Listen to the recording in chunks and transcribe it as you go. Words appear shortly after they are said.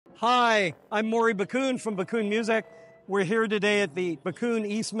Hi, I'm Maury Backun from Backun Music. We're here today at the Backun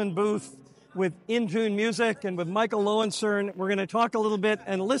Eastman booth with In Tune Music and with Michael Lowenstern. We're going to talk a little bit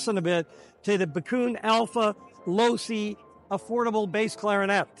and listen a bit to the Backun Alpha Low C Affordable Bass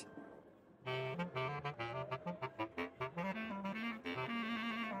Clarinet.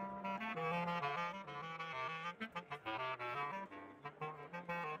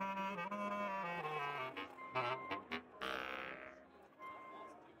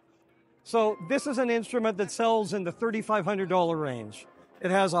 So this is an instrument that sells in the $3,500 range.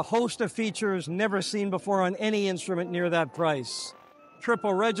 It has a host of features never seen before on any instrument near that price.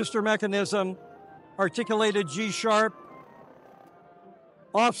 Triple register mechanism, articulated G-sharp,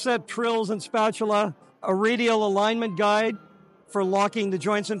 offset trills and spatula, a radial alignment guide for locking the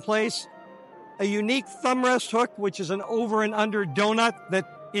joints in place, a unique thumb rest hook, which is an over and under donut that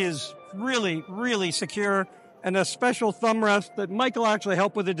is really, really secure, and a special thumb rest that Michael actually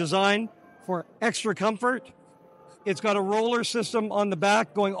helped with the design for extra comfort. It's got a roller system on the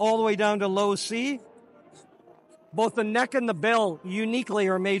back going all the way down to low C. Both the neck and the bell uniquely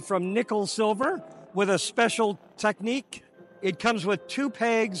are made from nickel silver with a special technique. It comes with two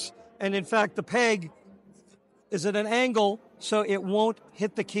pegs, and in fact the peg is at an angle so it won't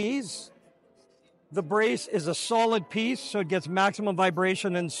hit the keys. The brace is a solid piece so it gets maximum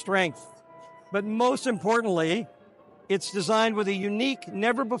vibration and strength. But most importantly, it's designed with a unique,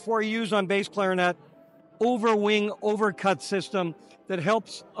 never before used on bass clarinet, over-wing overcut system that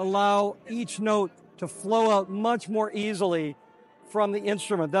helps allow each note to flow out much more easily from the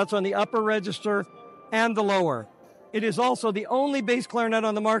instrument. That's on the upper register and the lower. It is also the only bass clarinet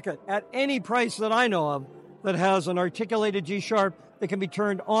on the market at any price that I know of that has an articulated G-sharp that can be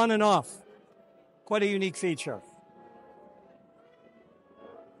turned on and off. Quite a unique feature.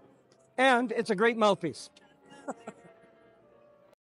 And it's a great mouthpiece.